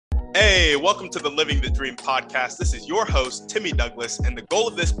Hey, welcome to the Living the Dream podcast. This is your host, Timmy Douglas, and the goal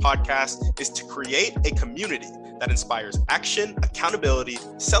of this podcast is to create a community that inspires action, accountability,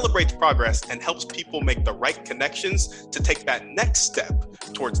 celebrates progress, and helps people make the right connections to take that next step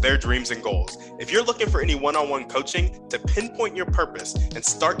towards their dreams and goals. If you're looking for any one-on-one coaching to pinpoint your purpose and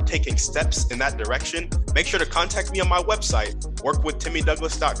start taking steps in that direction, make sure to contact me on my website,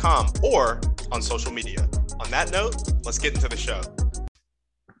 workwithtimmydouglas.com, or on social media. On that note, let's get into the show.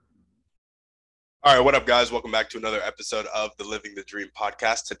 All right, what up, guys? Welcome back to another episode of the Living the Dream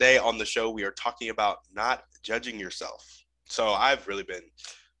podcast. Today on the show, we are talking about not judging yourself. So I've really been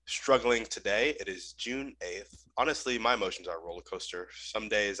struggling today. It is June 8th. Honestly, my emotions are a roller coaster. Some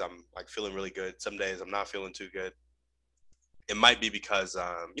days I'm like feeling really good. Some days I'm not feeling too good. It might be because,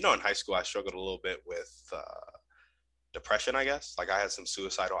 in high school, I struggled a little bit with depression, I guess. Like I had some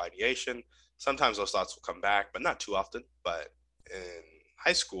suicidal ideation. Sometimes those thoughts will come back, but not too often. But in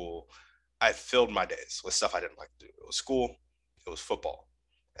high school, I filled my days with stuff I didn't like to do. It was school, it was football.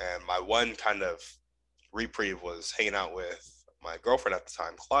 And my one kind of reprieve was hanging out with my girlfriend at the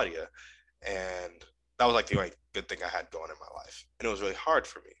time, Claudia. And that was like the only good thing I had going in my life. And it was really hard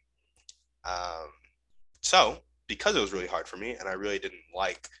for me. So because it was really hard for me and I really didn't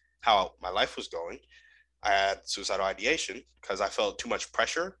like how my life was going, I had suicidal ideation because I felt too much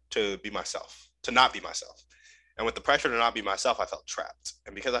pressure to be myself, to not be myself. And with the pressure to not be myself, I felt trapped.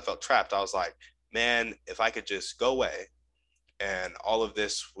 And because I felt trapped, I was like, man, if I could just go away and all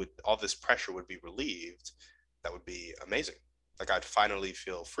this pressure would be relieved, that would be amazing. Like I'd finally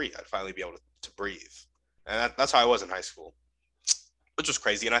feel free. I'd finally be able to breathe. And that's how I was in high school, which was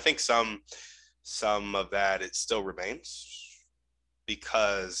crazy. And I think some of that, it still remains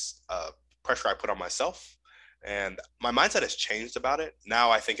because of pressure I put on myself. And my mindset has changed about it.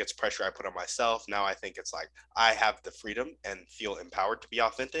 Now I think it's pressure I put on myself. Now I think it's like I have the freedom and feel empowered to be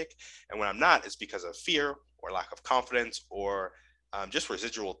authentic. And when I'm not, it's because of fear or lack of confidence or just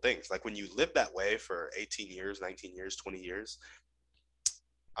residual things. Like when you live that way for 18 years, 19 years, 20 years,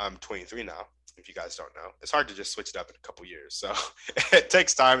 I'm 23 now, if you guys don't know. It's hard to just switch it up in a couple years. So it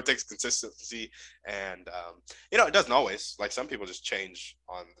takes time, it takes consistency. And, it doesn't always. Like some people just change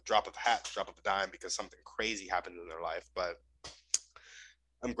on the drop of a hat, drop of a dime because something crazy happened in their life. But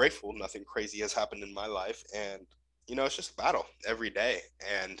I'm grateful nothing crazy has happened in my life. And, it's just a battle every day.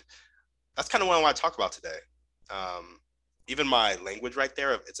 And that's kind of what I want to talk about today. Even my language right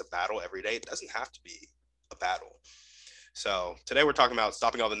there, of it's a battle every day, it doesn't have to be a battle. So today we're talking about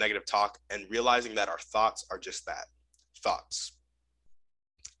stopping all the negative talk and realizing that our thoughts are just that, thoughts.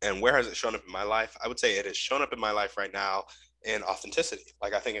 And where has it shown up in my life? I would say it has shown up in my life right now in authenticity.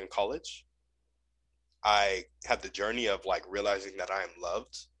 Like I think in college, I had the journey of like realizing that I am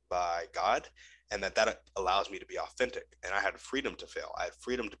loved by God and that allows me to be authentic. And I had freedom to fail. I had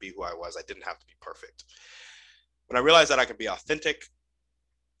freedom to be who I was. I didn't have to be perfect. When I realized that I could be authentic,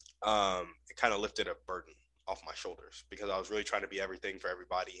 it kind of lifted a burden off my shoulders because I was really trying to be everything for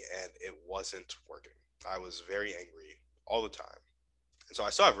everybody and it wasn't working. I was very angry all the time. And so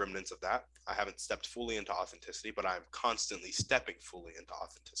I still have remnants of that. I haven't stepped fully into authenticity, but I'm constantly stepping fully into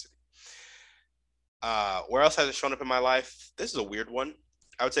authenticity. Where else has it shown up in my life? This is a weird one.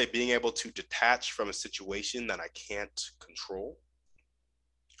 I would say being able to detach from a situation that I can't control,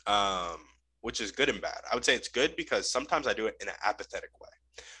 which is good and bad. I would say it's good because sometimes I do it in an apathetic way,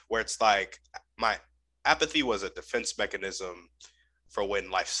 where it's like my apathy was a defense mechanism for when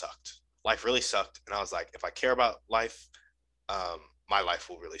life sucked. Life really sucked. And I was like, if I care about life, my life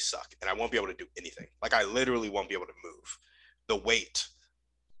will really suck. And I won't be able to do anything. Like I literally won't be able to move. The weight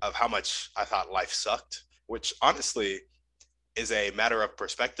of how much I thought life sucked, which honestly is a matter of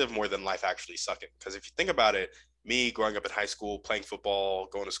perspective more than life actually sucking. Because if you think about it, me growing up in high school, playing football,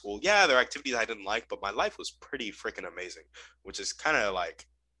 going to school, yeah, there are activities I didn't like, but my life was pretty freaking amazing, which is kind of like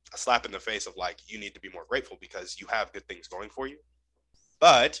a slap in the face of like, you need to be more grateful because you have good things going for you.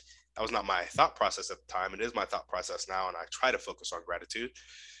 But that was not my thought process at the time. It is my thought process now. And I try to focus on gratitude.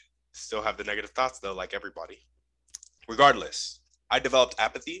 Still have the negative thoughts though, like everybody. Regardless, I developed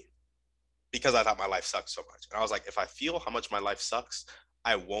apathy because I thought my life sucked so much. And I was like, if I feel how much my life sucks,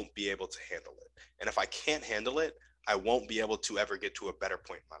 I won't be able to handle it. And if I can't handle it, I won't be able to ever get to a better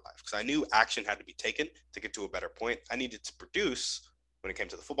point in my life. Because I knew action had to be taken to get to a better point. I needed to produce when it came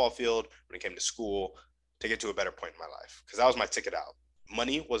to the football field, when it came to school, to get to a better point in my life. Because that was my ticket out.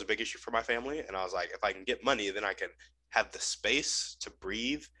 Money was a big issue for my family. And I was like, if I can get money, then I can have the space to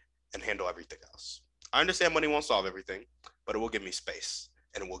breathe and handle everything else. I understand money won't solve everything, but it will give me space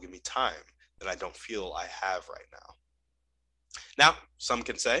and it will give me time that I don't feel I have right now. Now, some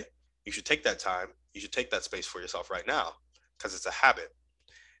can say you should take that time, you should take that space for yourself right now because it's a habit.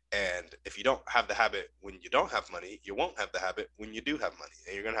 And if you don't have the habit when you don't have money, you won't have the habit when you do have money.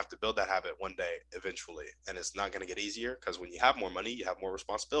 And you're going to have to build that habit one day eventually. And it's not going to get easier because when you have more money, you have more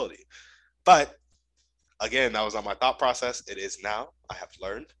responsibility. But again, that was on my thought process. It is now. I have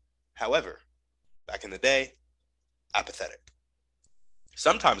learned. However, back in the day, apathetic.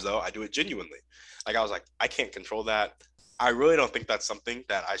 Sometimes, though, I do it genuinely. Like, I was like, I can't control that. I really don't think that's something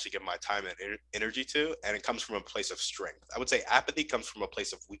that I should give my time and energy to. And it comes from a place of strength. I would say apathy comes from a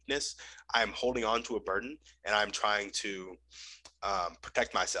place of weakness. I'm holding on to a burden and I'm trying to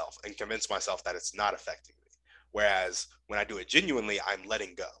protect myself and convince myself that it's not affecting me. Whereas when I do it genuinely, I'm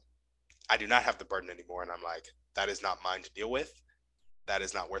letting go. I do not have the burden anymore. And I'm like, that is not mine to deal with. That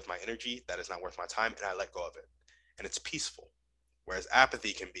is not worth my energy. That is not worth my time. And I let go of it. And it's peaceful. Whereas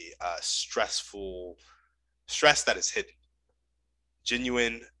apathy can be stressful, stress that is hidden.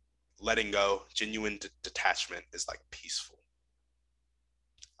 Genuine letting go, genuine detachment is like peaceful.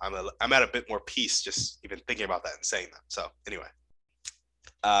 I'm at a bit more peace just even thinking about that and saying that. So anyway,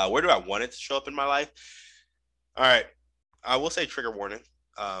 where do I want it to show up in my life? All right, I will say trigger warning.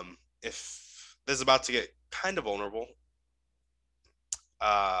 If this is about to get kind of vulnerable,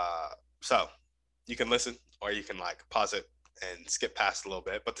 so you can listen or you can like pause it and skip past a little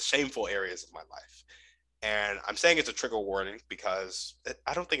bit. But the shameful areas of my life, and I'm saying it's a trigger warning because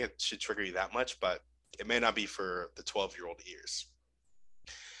I don't think it should trigger you that much, but it may not be for the 12-year-old ears.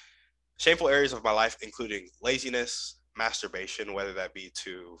 Shameful areas of my life, including laziness, masturbation, whether that be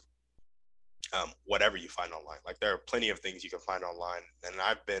to whatever you find online. Like there are plenty of things you can find online, and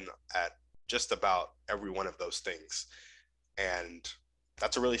I've been at just about every one of those things. And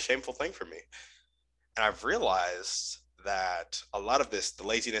that's a really shameful thing for me. And I've realized that a lot of this, the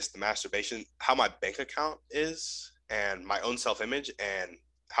laziness, the masturbation, how my bank account is, and my own self image, and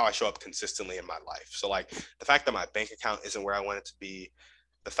how I show up consistently in my life. So, like the fact that my bank account isn't where I want it to be,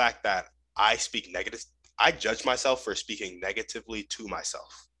 the fact that I speak negative, I judge myself for speaking negatively to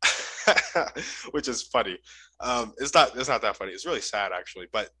myself, which is funny. It's not that funny. It's really sad actually,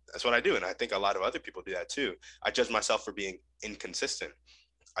 but that's what I do, and I think a lot of other people do that too. I judge myself for being inconsistent.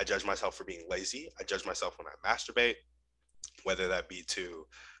 I judge myself for being lazy. I judge myself when I masturbate, whether that be to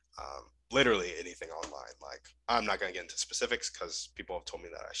literally anything online. Like I'm not going to get into specifics because people have told me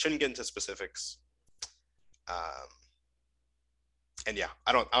that I shouldn't get into specifics. Um, and yeah,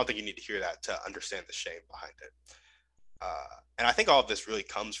 I don't think you need to hear that to understand the shame behind it. And I think all of this really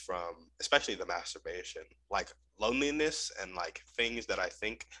comes from, especially the masturbation, like loneliness and like things that I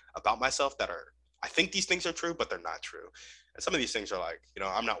think about myself that are, I think these things are true, but they're not true. And some of these things are like,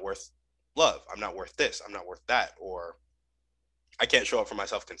 I'm not worth love. I'm not worth this. I'm not worth that. Or I can't show up for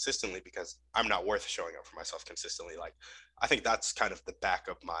myself consistently because I'm not worth showing up for myself consistently. Like, I think that's kind of the back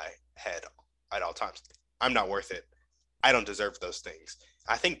of my head at all times. I'm not worth it. I don't deserve those things.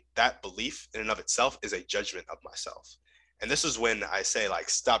 I think that belief in and of itself is a judgment of myself. And this is when I say, like,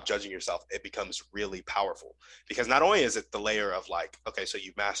 stop judging yourself. It becomes really powerful because not only is it the layer of like, okay, so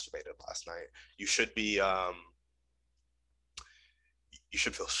you masturbated last night, you should be, you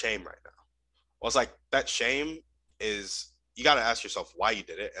should feel shame right now. Well, it's like that shame is, you got to ask yourself why you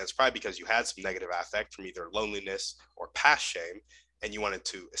did it. And it's probably because you had some negative affect from either loneliness or past shame and you wanted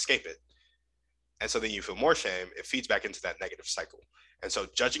to escape it. And so then you feel more shame. It feeds back into that negative cycle. And so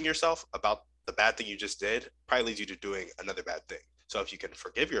judging yourself about the bad thing you just did probably leads you to doing another bad thing. So if you can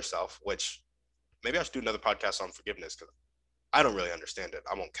forgive yourself, which maybe I should do another podcast on forgiveness because I don't really understand it.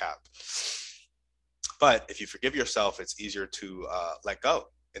 I won't cap. But if you forgive yourself, it's easier to let go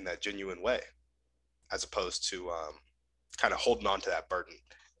in that genuine way, as opposed to kind of holding on to that burden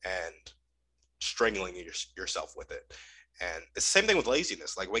and strangling yourself with it. And it's the same thing with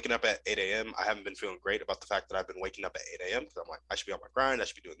laziness, like waking up at 8 a.m. I haven't been feeling great about the fact that I've been waking up at 8 a.m. because I'm like, I should be on my grind. I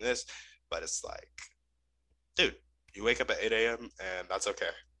should be doing this. But it's like, dude, you wake up at 8 a.m. and that's okay.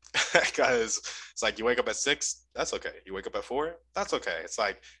 Because it's like you wake up at 6, that's okay. You wake up at 4, that's okay. It's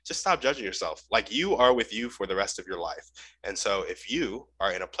like, just stop judging yourself. Like you are with you for the rest of your life. And so if you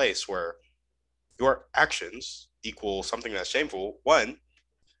are in a place where your actions equal something that's shameful, one,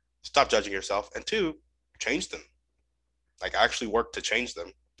 stop judging yourself, and two, change them. Like actually work to change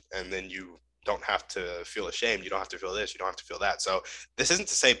them, and then you don't have to feel ashamed. You don't have to feel this. You don't have to feel that. So this isn't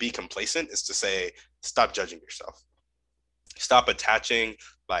to say be complacent. It's to say stop judging yourself. Stop attaching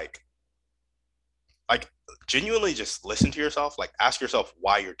like genuinely just listen to yourself. Like ask yourself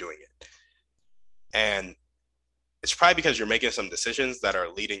why you're doing it, and it's probably because you're making some decisions that are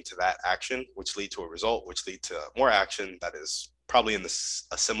leading to that action, which lead to a result, which lead to more action that is probably in a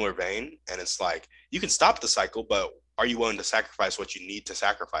similar vein. And it's like you can stop the cycle, but are you willing to sacrifice what you need to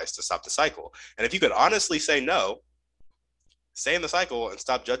sacrifice to stop the cycle? And if you could honestly say no, stay in the cycle and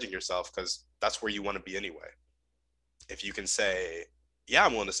stop judging yourself, because that's where you want to be anyway. If you can say, yeah,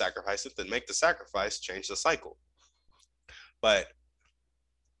 I'm willing to sacrifice it, then make the sacrifice, change the cycle. But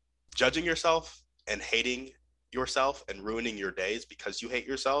judging yourself and hating yourself and ruining your days because you hate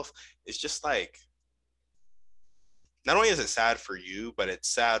yourself is just like, not only is it sad for you, but it's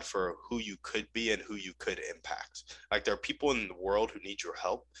sad for who you could be and who you could impact. Like, there are people in the world who need your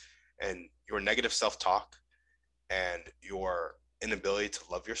help, and your negative self-talk and your inability to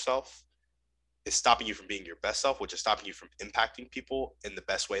love yourself is stopping you from being your best self, which is stopping you from impacting people in the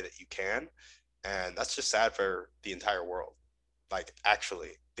best way that you can. And that's just sad for the entire world. Like,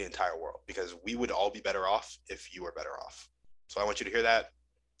 actually, the entire world, because we would all be better off if you were better off. So I want you to hear that.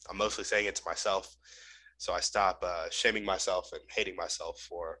 I'm mostly saying it to myself, so I stop shaming myself and hating myself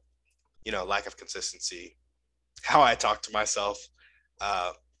for, lack of consistency, how I talk to myself,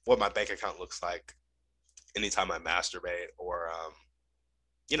 what my bank account looks like anytime I masturbate, or,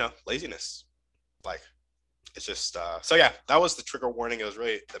 laziness. Like, it's just, so yeah, that was the trigger warning. It was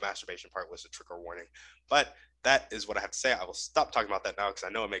really, the masturbation part was the trigger warning. But that is what I have to say. I will stop talking about that now because I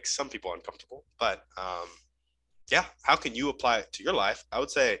know it makes some people uncomfortable. But yeah, how can you apply it to your life? I would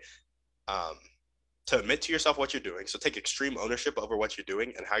say to admit to yourself what you're doing. So take extreme ownership over what you're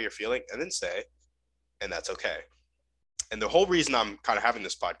doing and how you're feeling, and then say, and that's okay. And the whole reason I'm kind of having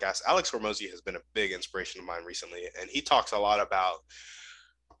this podcast, Alex Hormozi has been a big inspiration of mine recently. And he talks a lot about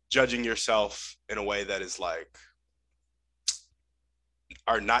judging yourself in a way that is like,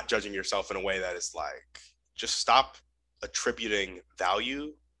 or not judging yourself in a way that is like, just stop attributing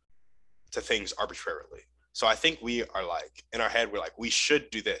value to things arbitrarily. So I think we are like, in our head, we're like, we should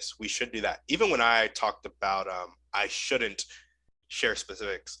do this, we should do that. Even when I talked about, I shouldn't share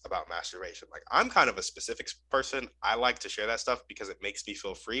specifics about masturbation. Like, I'm kind of a specifics person. I like to share that stuff because it makes me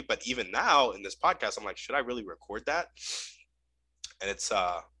feel free. But even now in this podcast, I'm like, should I really record that? And it's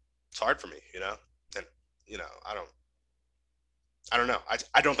hard for me, and, I don't know.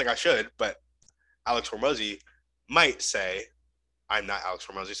 I don't think I should, but Alex Hormozi might say, I'm not Alex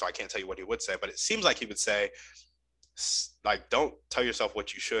Hormozi, so I can't tell you what he would say, but it seems like he would say, like, don't tell yourself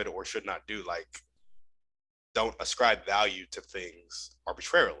what you should or should not do. Like, don't ascribe value to things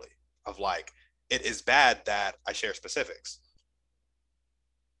arbitrarily, of like, it is bad that I share specifics.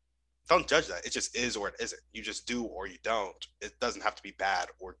 Don't judge that. It just is or it isn't. You just do or you don't. It doesn't have to be bad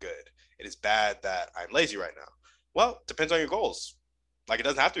or good. It is bad that I'm lazy right now. Well, it depends on your goals. Like, it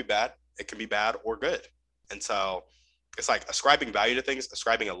doesn't have to be bad. It can be bad or good. And so it's like ascribing value to things,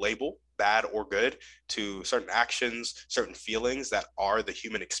 ascribing a label, bad or good, to certain actions, certain feelings that are the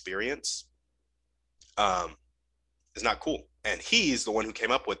human experience, is not cool. And he's the one who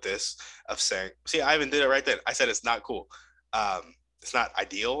came up with this, of saying, see, I even did it right then. I said, it's not cool. It's not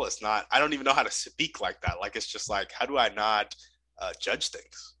ideal. It's not, I don't even know how to speak like that. Like, it's just like, how do I not judge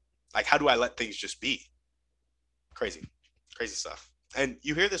things? Like, how do I let things just be? Crazy stuff. And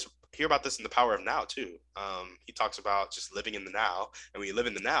you hear about this in The Power of Now too. He talks about just living in the now. And when you live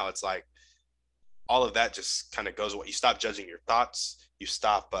in the now, it's like all of that just kind of goes away. You stop judging your thoughts. You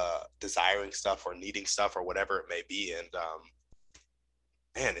stop desiring stuff or needing stuff or whatever it may be. And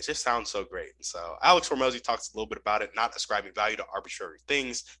man, it just sounds so great. And so Alex Hormozi talks a little bit about it, not ascribing value to arbitrary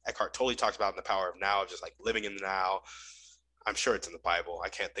things. Eckhart Tolle talks about in The Power of Now, of just like living in the now. I'm sure it's in the Bible. I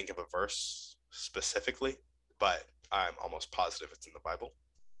can't think of a verse specifically, but I'm almost positive it's in the Bible.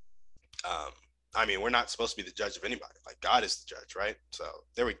 I mean, we're not supposed to be the judge of anybody. Like, God is the judge, right? So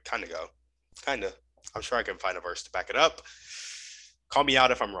there we kind of go. Kind of. I'm sure I can find a verse to back it up. Call me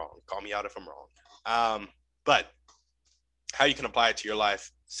out if I'm wrong. Call me out if I'm wrong. But how you can apply it to your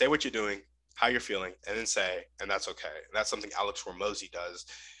life, say what you're doing, how you're feeling, and then say, and that's okay. And that's something Alex Hormozi does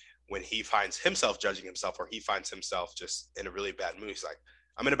when he finds himself judging himself, or he finds himself just in a really bad mood. He's like,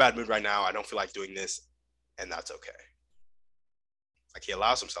 I'm in a bad mood right now. I don't feel like doing this, and that's okay. Like, he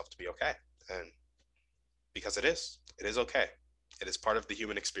allows himself to be okay. And because it is okay. It is part of the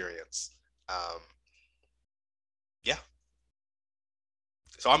human experience. Yeah.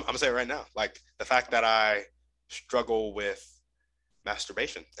 So I'm gonna say it right now. Like, the fact that I struggle with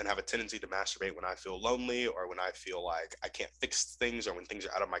masturbation and have a tendency to masturbate when I feel lonely, or when I feel like I can't fix things, or when things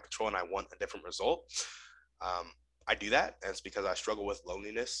are out of my control and I want a different result. I do that, and it's because I struggle with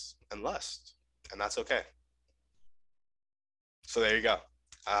loneliness and lust, and that's okay. So there you go.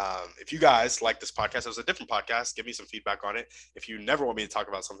 If you guys like this podcast, it was a different podcast, give me some feedback on it. If you never want me to talk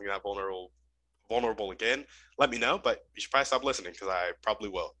about something that vulnerable again, let me know, but you should probably stop listening, because I probably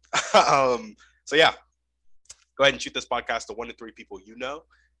will. So yeah, go ahead and shoot this podcast to 1 to 3 people you know,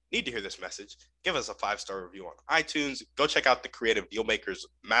 need to hear this message, give us a 5-star review on iTunes. Go check out the Creative Dealmakers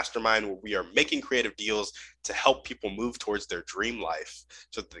Mastermind, where we are making creative deals to help people move towards their dream life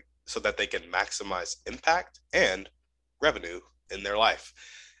so that they can maximize impact and revenue in their life.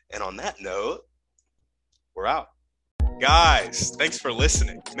 And on that note, we're out. Guys, thanks for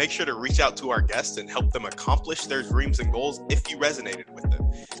listening. Make sure to reach out to our guests and help them accomplish their dreams and goals if you resonated with them.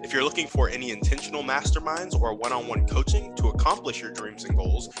 If you're looking for any intentional masterminds or one-on-one coaching to accomplish your dreams and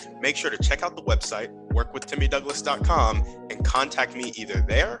goals, make sure to check out the website, workwithtimmydouglas.com, and contact me either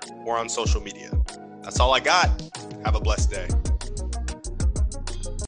there or on social media. That's all I got. Have a blessed day.